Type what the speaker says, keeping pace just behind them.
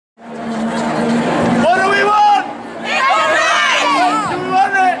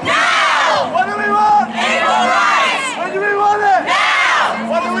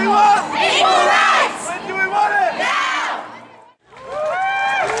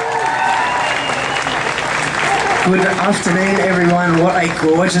Good afternoon, everyone. What a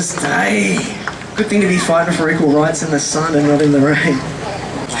gorgeous day. Good thing to be fighting for equal rights in the sun and not in the rain.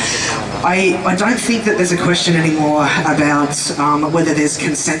 I don't think that there's a question anymore about whether there's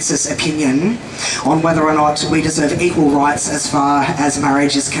consensus opinion on whether or not we deserve equal rights as far as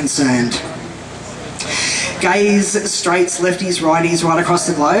marriage is concerned. Gays, straights, lefties, righties right across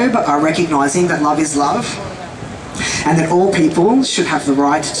the globe are recognising that love is love and that all people should have the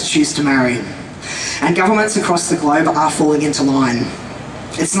right to choose to marry. And governments across the globe are falling into line.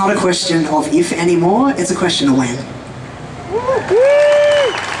 It's not a question of if anymore, it's a question of when.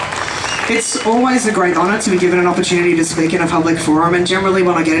 It's always a great honour to be given an opportunity to speak in a public forum, and generally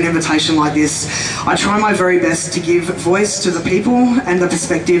when I get an invitation like this, I try my very best to give voice to the people and the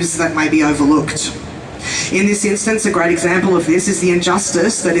perspectives that may be overlooked. In this instance, a great example of this is the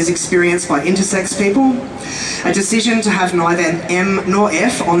injustice that is experienced by intersex people. A decision to have neither M nor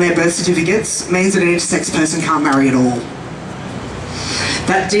F on their birth certificates means that an intersex person can't marry at all.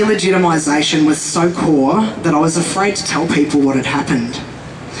 That delegitimisation was so core that I was afraid to tell people what had happened.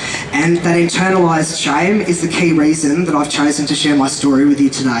 And that internalised shame is the key reason that I've chosen to share my story with you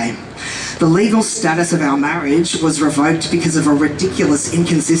today. The legal status of our marriage was revoked because of a ridiculous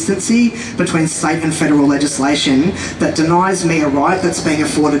inconsistency between state and federal legislation that denies me a right that's being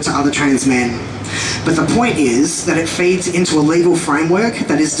afforded to other trans men. But the point is that it feeds into a legal framework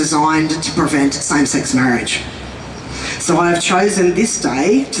that is designed to prevent same-sex marriage. So I have chosen this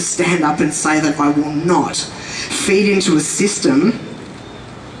day to stand up and say that I will not feed into a system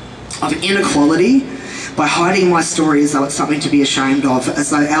of inequality by hiding my story as though it's something to be ashamed of, as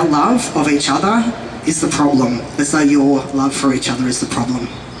though our love of each other is the problem, as though your love for each other is the problem.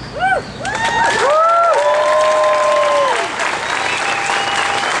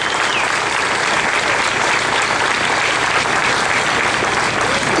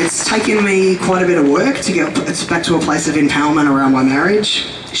 It's taken me quite a bit of work to get back to a place of empowerment around my marriage.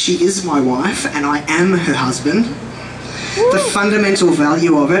 She is my wife and I am her husband. The fundamental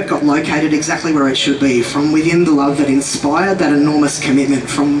value of it got located exactly where it should be, from within the love that inspired that enormous commitment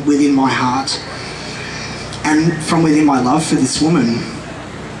from within my heart and from within my love for this woman.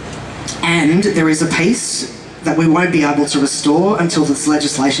 And there is a piece that we won't be able to restore until this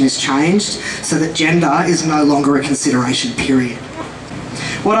legislation is changed so that gender is no longer a consideration, period.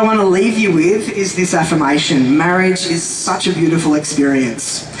 What I want to leave you with is this affirmation: marriage is such a beautiful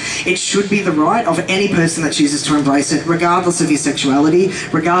experience. It should be the right of any person that chooses to embrace it, regardless of your sexuality,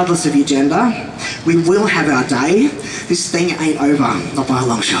 regardless of your gender. We will have our day. This thing ain't over, not by a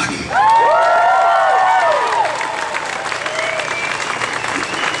long shot.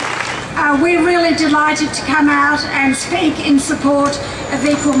 We're really delighted to come out and speak in support of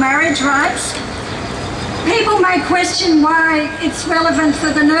equal marriage rights. People may question why it's relevant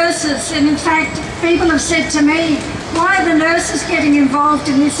for the nurses, and in fact people have said to me, why are the nurses getting involved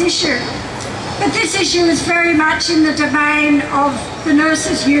in this issue? But this issue is very much in the domain of the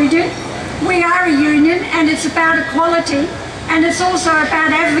nurses' union. We are a union and it's about equality, and it's also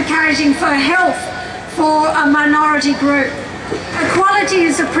about advocating for health for a minority group. Equality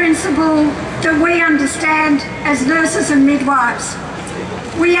is a principle that we understand as nurses and midwives.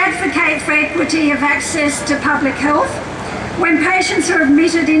 We advocate for equity of access to public health. When patients are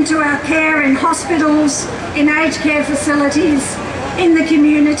admitted into our care in hospitals, in aged care facilities, in the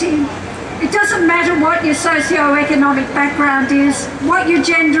community, it doesn't matter what your socio-economic background is, what your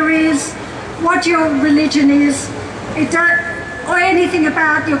gender is, what your religion is, or anything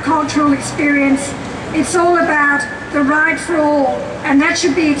about your cultural experience. It's all about the right for all, and that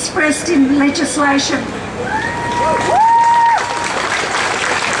should be expressed in legislation.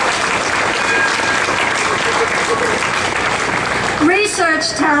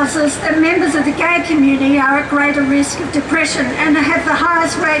 Research tells us that members of the gay community are at greater risk of depression and have the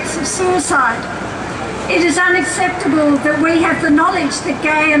highest rates of suicide. It is unacceptable that we have the knowledge that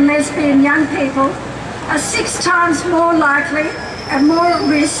gay and lesbian young people are 6 times more likely and more at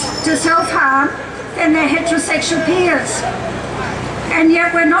risk to self-harm than their heterosexual peers. And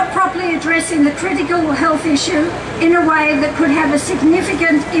yet we're not properly addressing the critical health issue in a way that could have a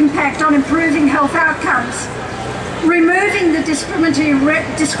significant impact on improving health outcomes. Removing the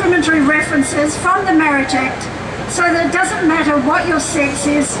discriminatory references from the Marriage Act so that it doesn't matter what your sex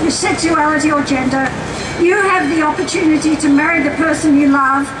is, your sexuality or gender, you have the opportunity to marry the person you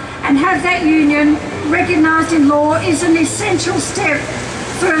love and have that union recognised in law is an essential step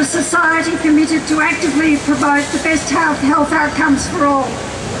for a society committed to actively promote the best health outcomes for all.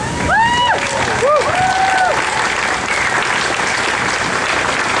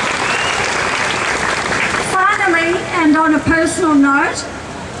 Finally, and on a personal note,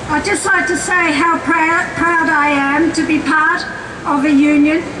 I'd just like to say how proud I am to be part of a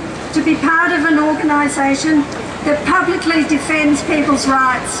union, to be part of an organisation that publicly defends people's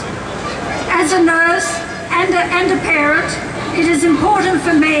rights. As a nurse and a parent, it is important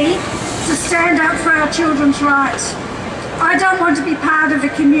for me to stand up for our children's rights. I don't want to be part of a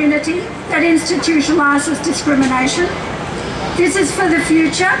community that institutionalises discrimination. This is for the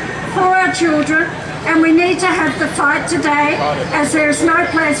future, for our children, and we need to have the fight today, as there is no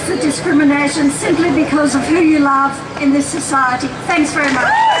place for discrimination simply because of who you love in this society. Thanks very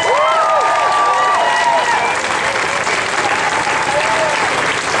much.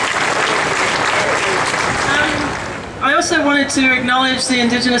 I also wanted to acknowledge the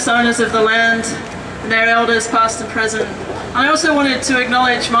Indigenous owners of the land and their elders past and present. I also wanted to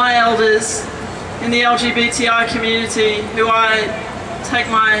acknowledge my elders in the LGBTI community who I take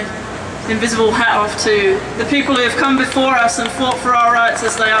my invisible hat off to, the people who have come before us and fought for our rights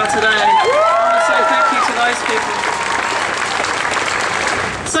as they are today. I want to say thank you to those people.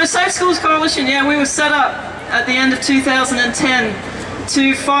 So Safe Schools Coalition, yeah, we were set up at the end of 2010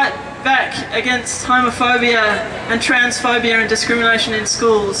 to fight back against homophobia and transphobia and discrimination in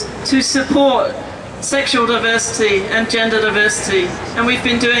schools, to support sexual diversity and gender diversity, and we've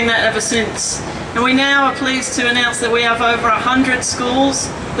been doing that ever since. And we now are pleased to announce that we have over 100 schools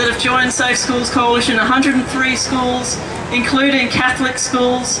that have joined Safe Schools Coalition, 103 schools, including Catholic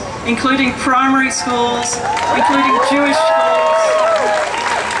schools, including primary schools, including Jewish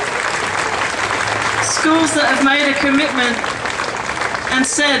schools that have made a commitment and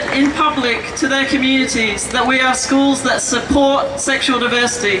said in public to their communities that we are schools that support sexual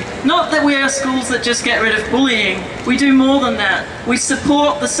diversity. Not that we are schools that just get rid of bullying. We do more than that. We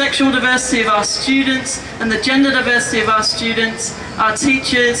support the sexual diversity of our students and the gender diversity of our students, our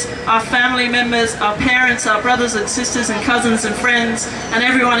teachers, our family members, our parents, our brothers and sisters and cousins and friends, and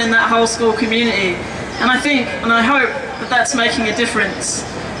everyone in that whole school community. And I think, and I hope, that that's making a difference.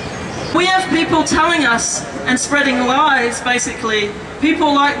 We have people telling us and spreading lies, basically.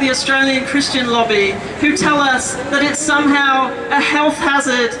 People like the Australian Christian lobby who tell us that it's somehow a health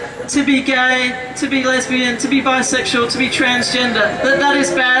hazard to be gay, to be lesbian, to be bisexual, to be transgender, that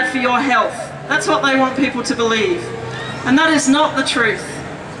is bad for your health. That's what they want people to believe. And that is not the truth.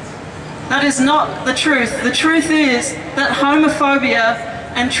 That is not the truth. The truth is that homophobia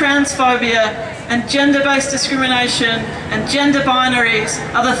and transphobia and gender-based discrimination and gender binaries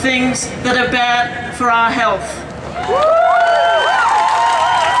are the things that are bad for our health.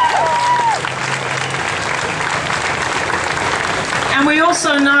 And we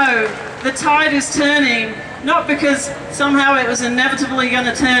also know the tide is turning, not because somehow it was inevitably going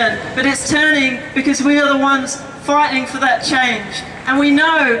to turn, but it's turning because we are the ones fighting for that change. And we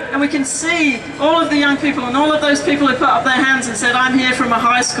know, and we can see all of the young people and all of those people who put up their hands and said, I'm here from a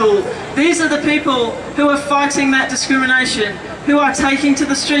high school. These are the people who are fighting that discrimination, who are taking to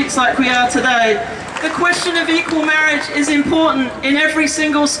the streets like we are today. The question of equal marriage is important in every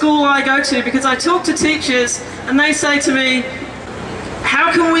single school I go to, because I talk to teachers and they say to me,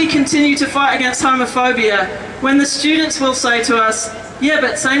 how can we continue to fight against homophobia when the students will say to us, yeah,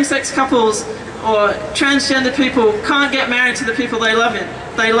 but same-sex couples or transgender people can't get married to the people they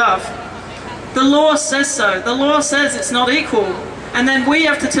love. The law says so. The law says it's not equal. And then we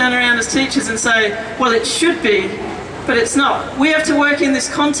have to turn around as teachers and say, well, it should be, but it's not. We have to work in this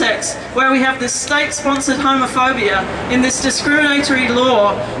context where we have this state-sponsored homophobia in this discriminatory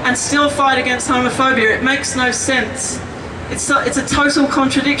law and still fight against homophobia. It makes no sense. It's a total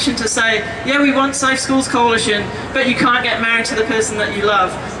contradiction to say, yeah, we want Safe Schools Coalition, but you can't get married to the person that you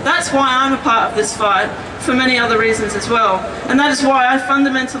love. That's why I'm a part of this fight, for many other reasons as well. And that is why I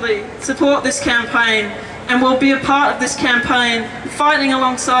fundamentally support this campaign and will be a part of this campaign, fighting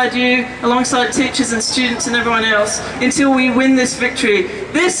alongside you, alongside teachers and students and everyone else, until we win this victory.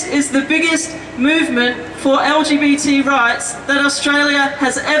 This is the biggest movement for LGBT rights that Australia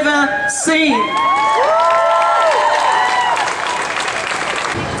has ever seen.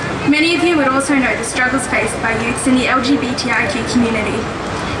 Many of you would also know the struggles faced by youths in the LGBTIQ community.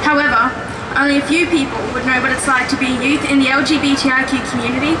 However, only a few people would know what it's like to be youth in the LGBTIQ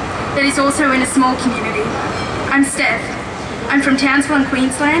community that is also in a small community. I'm Steph. I'm from Townsville in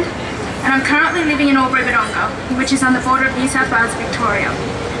Queensland, and I'm currently living in Albury-based, which is on the border of New South Wales, Victoria,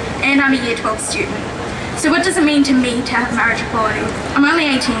 and I'm a Year 12 student. So what does it mean to me to have marriage equality? I'm only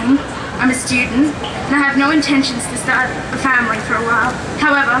 18, I'm a student, and I have no intentions to start a family for a while.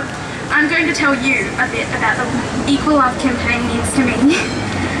 However, I'm going to tell you a bit about the Equal Love campaign means to me.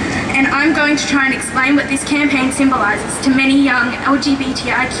 And I'm going to try and explain what this campaign symbolises to many young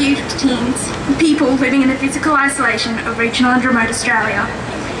LGBTIQ teens, people living in the physical isolation of regional and remote Australia.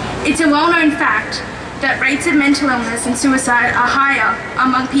 It's a well-known fact that rates of mental illness and suicide are higher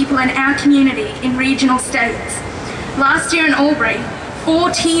among people in our community in regional states. Last year in Albury,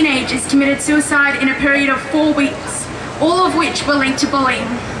 4 teenagers committed suicide in a period of 4 weeks, all of which were linked to bullying.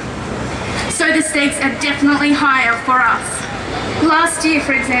 So the stakes are definitely higher for us. Last year,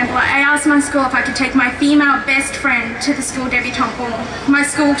 for example, I asked my school if I could take my female best friend to the school debutante ball. My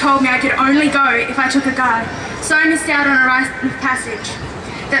school told me I could only go if I took a guy, so I missed out on a rite of passage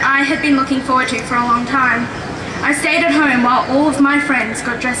that I had been looking forward to for a long time. I stayed at home while all of my friends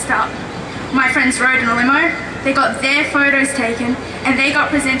got dressed up. My friends rode in a limo, they got their photos taken, and they got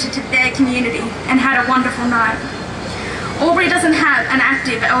presented to their community and had a wonderful night. Albury doesn't have an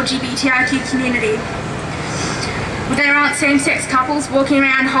active LGBTIQ community. There aren't same-sex couples walking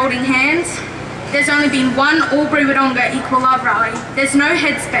around holding hands. There's only been one Albury-Wodonga Equal Love rally. There's no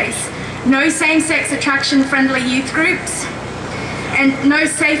headspace, no same-sex attraction-friendly youth groups, and no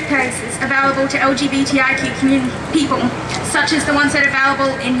safe places available to LGBTIQ people, such as the ones that are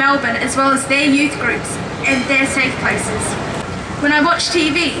available in Melbourne, as well as their youth groups and their safe places. When I watch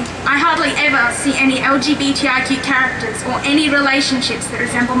TV, I hardly ever see any LGBTIQ characters or any relationships that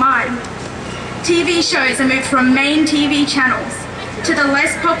resemble mine. TV shows are moved from main TV channels to the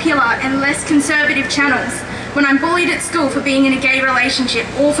less popular and less conservative channels. When I'm bullied at school for being in a gay relationship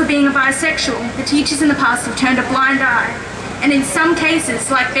or for being a bisexual, the teachers in the past have turned a blind eye, and in some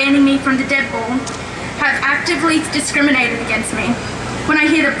cases, like banning me from the Deb Ball, have actively discriminated against me. When I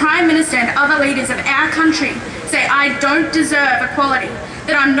hear the Prime Minister and other leaders of our country say I don't deserve equality,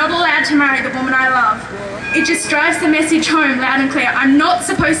 that I'm not allowed to marry the woman I love, it just drives the message home loud and clear. I'm not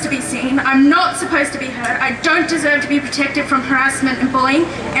supposed to be seen, I'm not supposed to be heard, I don't deserve to be protected from harassment and bullying,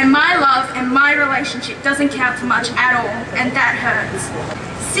 and my love and my relationship doesn't count for much at all, and that hurts.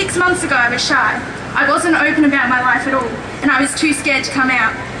 6 months ago I was shy. I wasn't open about my life at all, and I was too scared to come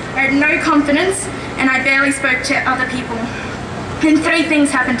out. I had no confidence, and I barely spoke to other people. And 3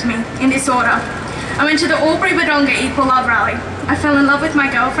 things happened to me, in this order. I went to the Albury-Wodonga Equal Love rally. I fell in love with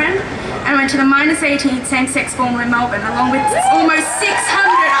my girlfriend, and I went to the -18 same-sex formal in Melbourne, along with almost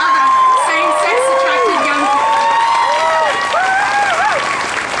 600 other same-sex attracted young people.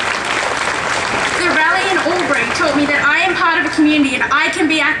 The rally in Albury taught me that I am part of a community and I can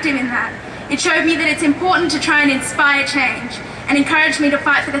be active in that. It showed me that it's important to try and inspire change, and encouraged me to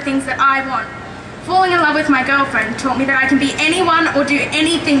fight for the things that I want. Falling in love with my girlfriend taught me that I can be anyone or do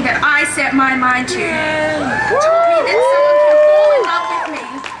anything that I set my mind to. It taught me that someone can fall in love with me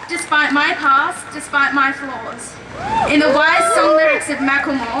despite my past, despite my flaws. In the wise song lyrics of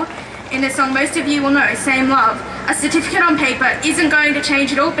Macklemore, in the song most of you will know, Same Love, a certificate on paper isn't going to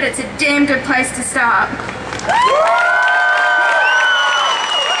change it all, but it's a damn good place to start.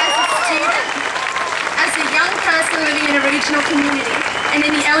 As a young person living in a regional community, and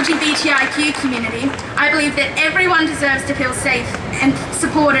in the LGBTIQ community, I believe that everyone deserves to feel safe and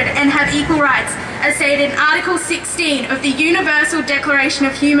supported and have equal rights, as stated in Article 16 of the Universal Declaration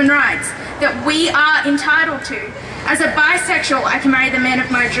of Human Rights, that we are entitled to. As a bisexual, I can marry the man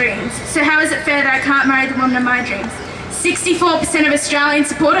of my dreams. So how is it fair that I can't marry the woman of my dreams? 64% of Australians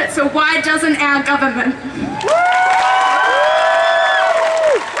support it, so why doesn't our government?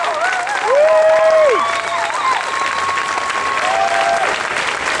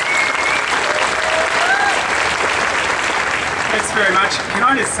 Very much. Can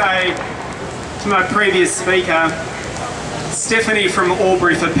I just say to my previous speaker, Stephanie from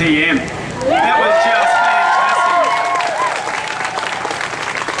Albury for PM, that was just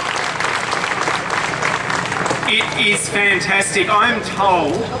fantastic. It is fantastic. I'm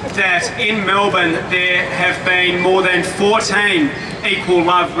told that in Melbourne there have been more than 14 Equal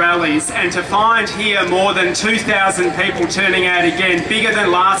Love rallies, and to find here more than 2,000 people turning out again, bigger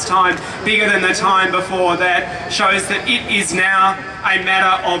than last time, bigger than the time before that, shows that it is now a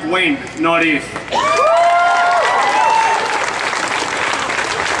matter of when, not if.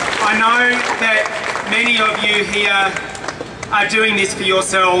 I know that many of you here are doing this for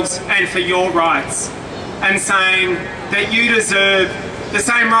yourselves and for your rights, and saying that you deserve the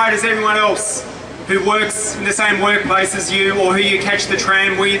same right as everyone else who works in the same workplace as you or who you catch the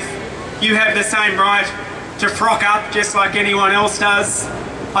tram with. You have the same right to frock up just like anyone else does.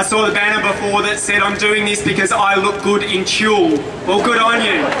 I saw the banner before that said, I'm doing this because I look good in tulle. Well, good on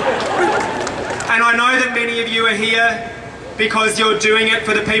you. And I know that many of you are here because you're doing it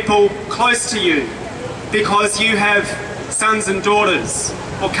for the people close to you, because you have sons and daughters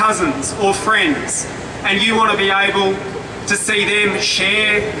or cousins or friends, and you want to be able to see them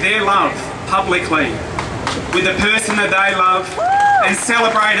share their love publicly with the person that they love and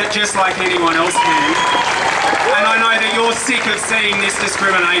celebrate it just like anyone else can. And I know that you're sick of seeing this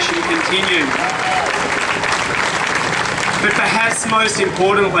discrimination continue. But perhaps most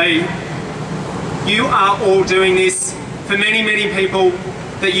importantly, you are all doing this for many, many people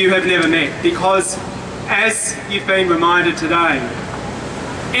that you have never met, because as you've been reminded today,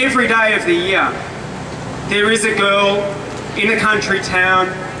 every day of the year there is a girl in a country town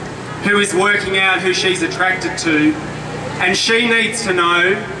who is working out who she's attracted to, and she needs to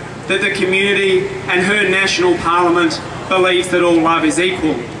know that the community and her national parliament believes that all love is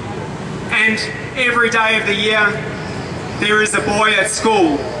equal. And every day of the year there is a boy at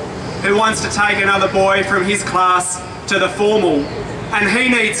school who wants to take another boy from his class to the formal, and he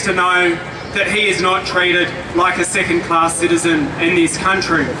needs to know that he is not treated like a second-class citizen in this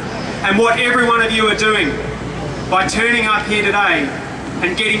country. And what every one of you are doing by turning up here today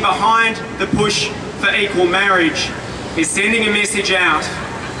and getting behind the push for equal marriage is sending a message out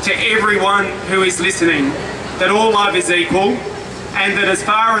to everyone who is listening that all love is equal, and that as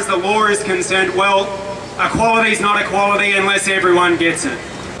far as the law is concerned, well, equality is not equality unless everyone gets it.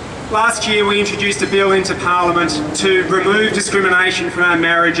 Last year we introduced a bill into Parliament to remove discrimination from our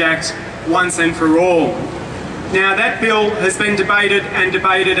Marriage Act once and for all. Now that bill has been debated and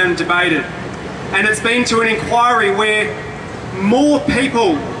debated and debated, and it's been to an inquiry where more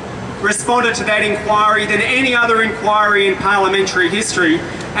people responded to that inquiry than any other inquiry in parliamentary history.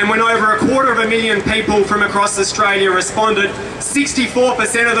 And when over 250,000 people from across Australia responded,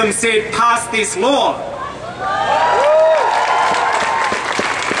 64% of them said, pass this law.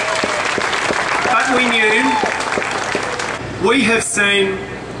 But we have seen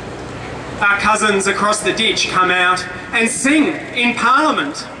our cousins across the ditch come out and sing in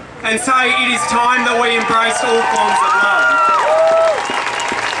Parliament and say it is time that we embrace all forms of love.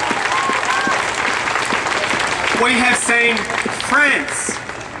 We have seen France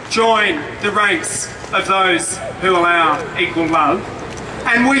join the ranks of those who allow equal love.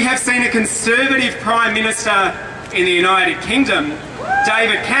 And we have seen a Conservative Prime Minister in the United Kingdom,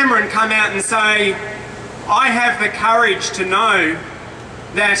 David Cameron, come out and say, I have the courage to know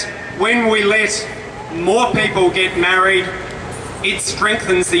that when we let more people get married, it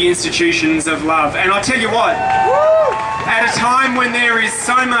strengthens the institutions of love. And I'll tell you what, at a time when there is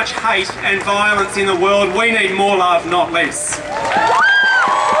so much hate and violence in the world, we need more love, not less.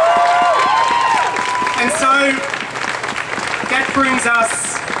 And so that brings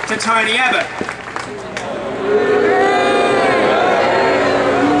us to Tony Abbott.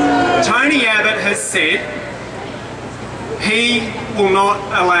 Tony Abbott has said he will not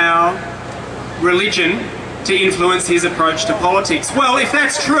allow religion to influence his approach to politics. Well, if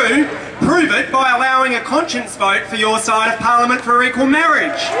that's true, prove it by allowing a conscience vote for your side of Parliament for equal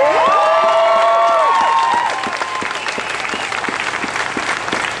marriage.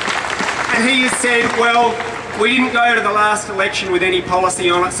 And he has said, well, we didn't go to the last election with any policy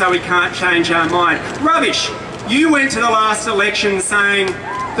on it, so we can't change our mind. Rubbish! You went to the last election saying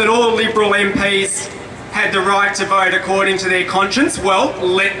that all Liberal MPs had the right to vote according to their conscience. Well,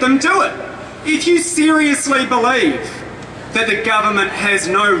 let them do it. If you seriously believe that the government has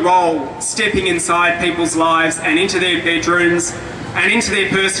no role stepping inside people's lives and into their bedrooms and into their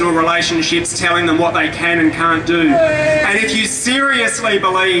personal relationships, telling them what they can and can't do, and if you seriously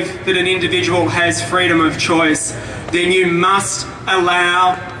believe that an individual has freedom of choice, then you must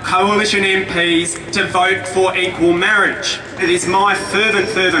allow coalition MPs to vote for equal marriage. It is my fervent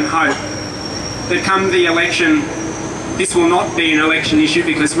hope that come the election, this will not be an election issue,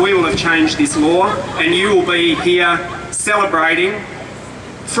 because we will have changed this law and you will be here celebrating,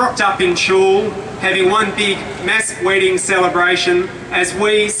 frocked up in tulle, having one big mass wedding celebration as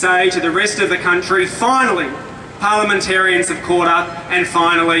we say to the rest of the country, finally, parliamentarians have caught up and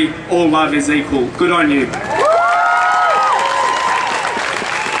finally all love is equal. Good on you.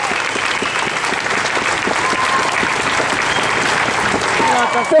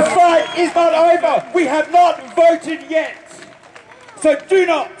 The fight is not over. We have not voted yet. So do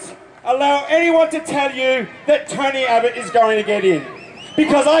not allow anyone to tell you that Tony Abbott is going to get in.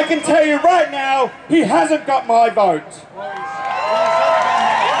 Because I can tell you right now, he hasn't got my vote.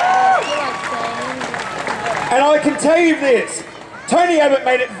 And I can tell you this, Tony Abbott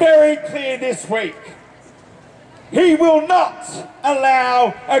made it very clear this week. He will not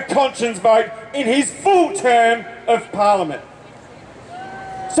allow a conscience vote in his full term of Parliament.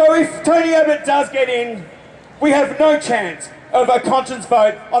 So if Tony Abbott does get in, we have no chance of a conscience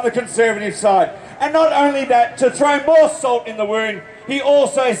vote on the Conservative side. And not only that, to throw more salt in the wound, he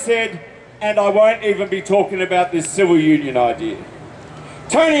also said, and I won't even be talking about this civil union idea.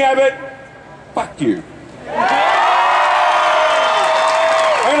 Tony Abbott, fuck you.